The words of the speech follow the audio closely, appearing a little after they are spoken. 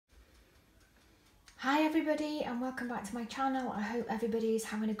Hi everybody and welcome back to my channel. I hope everybody is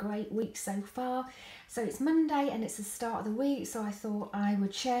having a great week so far. So it's Monday and it's the start of the week, so I thought I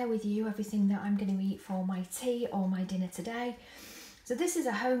would share with you everything that I'm going to eat for my tea or my dinner today. So this is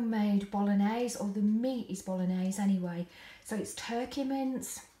a homemade bolognese, or the meat is bolognese anyway. So it's turkey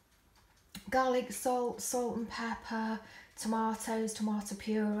mince, garlic, salt and pepper, tomatoes, tomato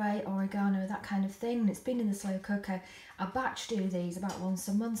puree, oregano, that kind of thing. And it's been in the slow cooker. I batch do these about once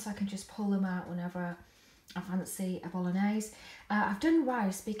a month, so I can just pull them out whenever I fancy a bolognese. I've done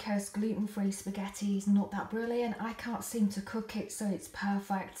rice because gluten-free spaghetti is not that brilliant. I can't seem to cook it, so it's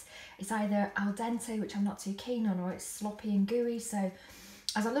perfect. It's either al dente, which I'm not too keen on, or it's sloppy and gooey. So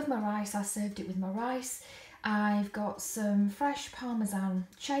as I love my rice, I served it with my rice. I've got some fresh Parmesan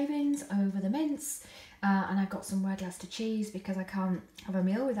shavings over the mince, and I've got some red Leicester cheese because I can't have a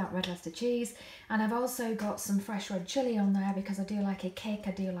meal without red Leicester cheese. And I've also got some fresh red chilli on there because I do like a kick,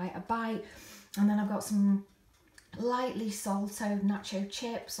 I do like a bite. And then I've got some lightly salted nacho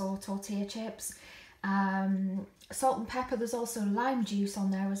chips or tortilla chips. Salt and pepper. There's also lime juice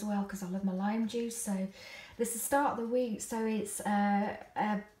on there as well because I love my lime juice. So this is the start of the week, so it's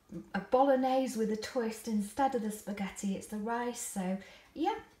a bolognese with a twist. Instead of the spaghetti, it's the rice. So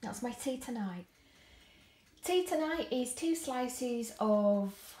yeah, that's my tea tonight. Tea tonight is 2 slices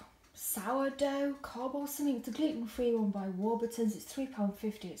of sourdough cob or something. It's a gluten-free one by Warburton's. It's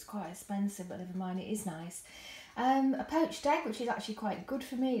 £3.50. It's quite expensive, but never mind, it is nice. A poached egg, which is actually quite good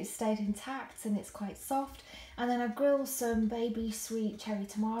for me. It's stayed intact and it's quite soft. And then I've grilled some baby sweet cherry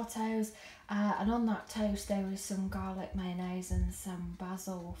tomatoes, and on that toast there is some garlic mayonnaise and some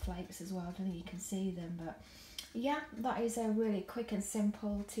basil flakes as well. I don't think you can see them, but yeah, that is a really quick and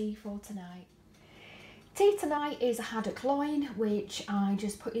simple tea for tonight. Tea tonight is a haddock loin, which I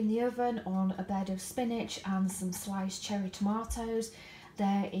just put in the oven on a bed of spinach and some sliced cherry tomatoes.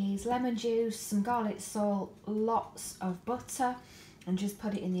 There is lemon juice, some garlic salt, lots of butter, and just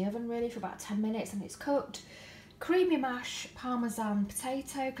put it in the oven really for about 10 minutes and it's cooked. Creamy mash Parmesan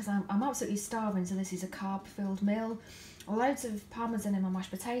potato, because I'm absolutely starving, so this is a carb-filled meal. Loads of Parmesan in my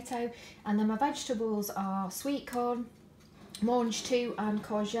mashed potato, and then my vegetables are sweet corn, mange tout and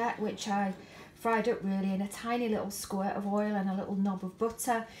courgette, which I fried up really in a tiny little squirt of oil and a little knob of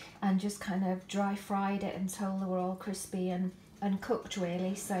butter, and just kind of dry fried it until they were all crispy and cooked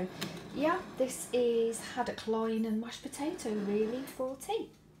really. So yeah, this is haddock loin and mashed potato really for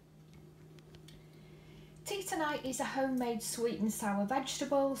tea. Tea tonight is a homemade sweet and sour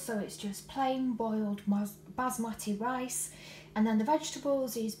vegetable, so it's just plain boiled basmati rice, and then the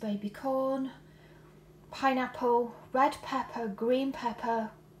vegetables is baby corn, pineapple, red pepper, green pepper,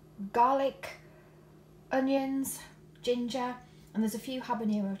 garlic, onions, ginger, and there's a few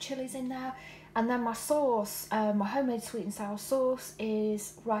habanero chilies in there. And then my sauce, my homemade sweet and sour sauce,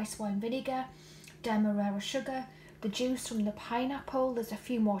 is rice wine vinegar, demerara sugar, the juice from the pineapple, there's a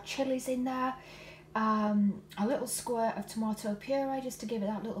few more chilies in there, a little squirt of tomato puree just to give it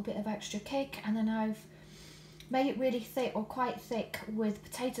that little bit of extra kick, and then I've made it really thick, or quite thick, with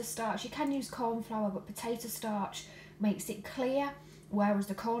potato starch. You can use corn flour, but potato starch makes it clear, whereas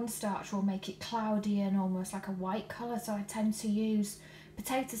the cornstarch will make it cloudy and almost like a white colour, so I tend to use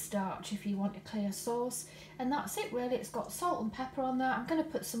potato starch if you want a clear sauce. And that's it really. It's got salt and pepper on there. I'm going to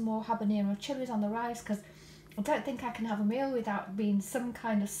put some more habanero chilies on the rice because I don't think I can have a meal without being some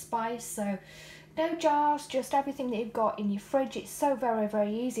kind of spice. So no jars, just everything that you've got in your fridge. It's so very,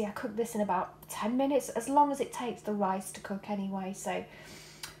 very easy. I cook this in about 10 minutes, as long as it takes the rice to cook anyway. So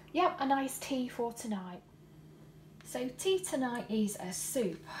yeah, a nice tea for tonight. So tea tonight is a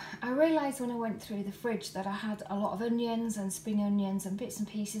soup. I realised when I went through the fridge that I had a lot of onions and spring onions and bits and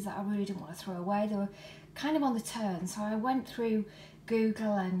pieces that I really didn't want to throw away. They were kind of on the turn, so I went through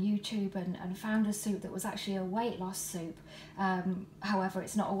Google and YouTube and found a soup that was actually a weight loss soup. However,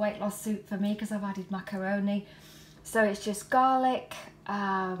 it's not a weight loss soup for me because I've added macaroni. So it's just garlic,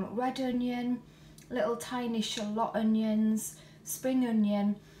 red onion, little tiny shallot onions, spring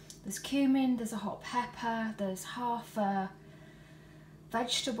onion, there's cumin, there's a hot pepper, there's half a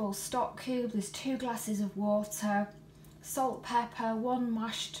vegetable stock cube, there's 2 glasses of water, salt, pepper, 1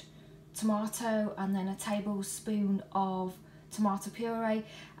 mashed tomato, and then a tablespoon of tomato puree.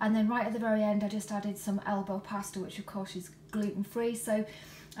 And then right at the very end I just added some elbow pasta, which of course is gluten-free, so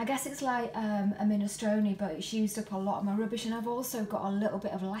I guess it's like a minestrone, but it's used up a lot of my rubbish. And I've also got a little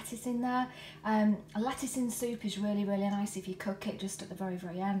bit of lettuce in there. A lettuce in soup is really, really nice if you cook it just at the very,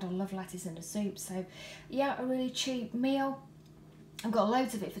 very end. I love lettuce in the soup. So yeah, a really cheap meal. I've got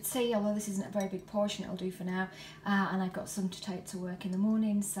loads of it for tea, although this isn't a very big portion, it'll do for now. And I've got some to take to work in the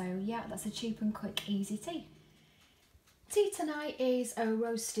morning. So yeah, that's a cheap and quick, easy tea. Tea tonight is a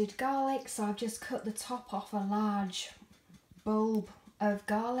roasted garlic, so I've just cut the top off a large bulb of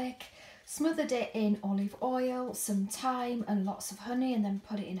garlic, smothered it in olive oil, some thyme and lots of honey, and then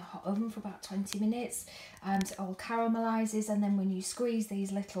put it in a hot oven for about 20 minutes and it all caramelises, and then when you squeeze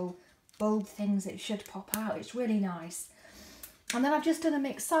these little bulb things it should pop out. It's really nice. And then I've just done a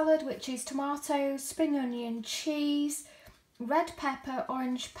mixed salad, which is tomatoes, spring onion, cheese, red pepper,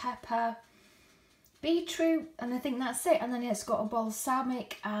 orange pepper, beetroot, and I think that's it. And then it's got a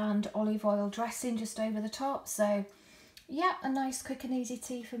balsamic and olive oil dressing just over the top. So yeah, a nice quick and easy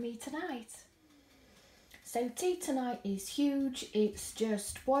tea for me tonight. So tea tonight is huge. It's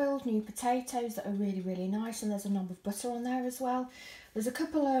just boiled new potatoes that are really nice, and there's a knob of butter on there as well. There's a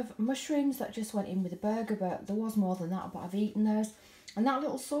couple of mushrooms that just went in with a burger, but there was more than that, but I've eaten those. And that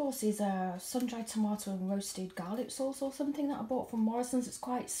little sauce is a sun-dried tomato and roasted garlic sauce or something that I bought from Morrison's. It's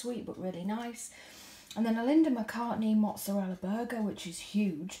quite sweet but really nice. And then a Linda McCartney mozzarella burger, which is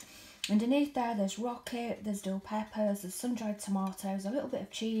huge. Underneath there, there's rocket, there's dill peppers, there's sun-dried tomatoes, a little bit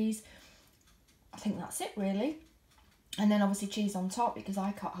of cheese. I think that's it really. And then obviously cheese on top, because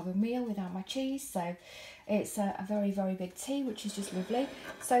I can't have a meal without my cheese. So it's a very big tea, which is just lovely.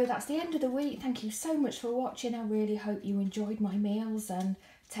 So that's the end of the week. Thank you so much for watching. I really hope you enjoyed my meals, and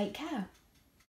take care.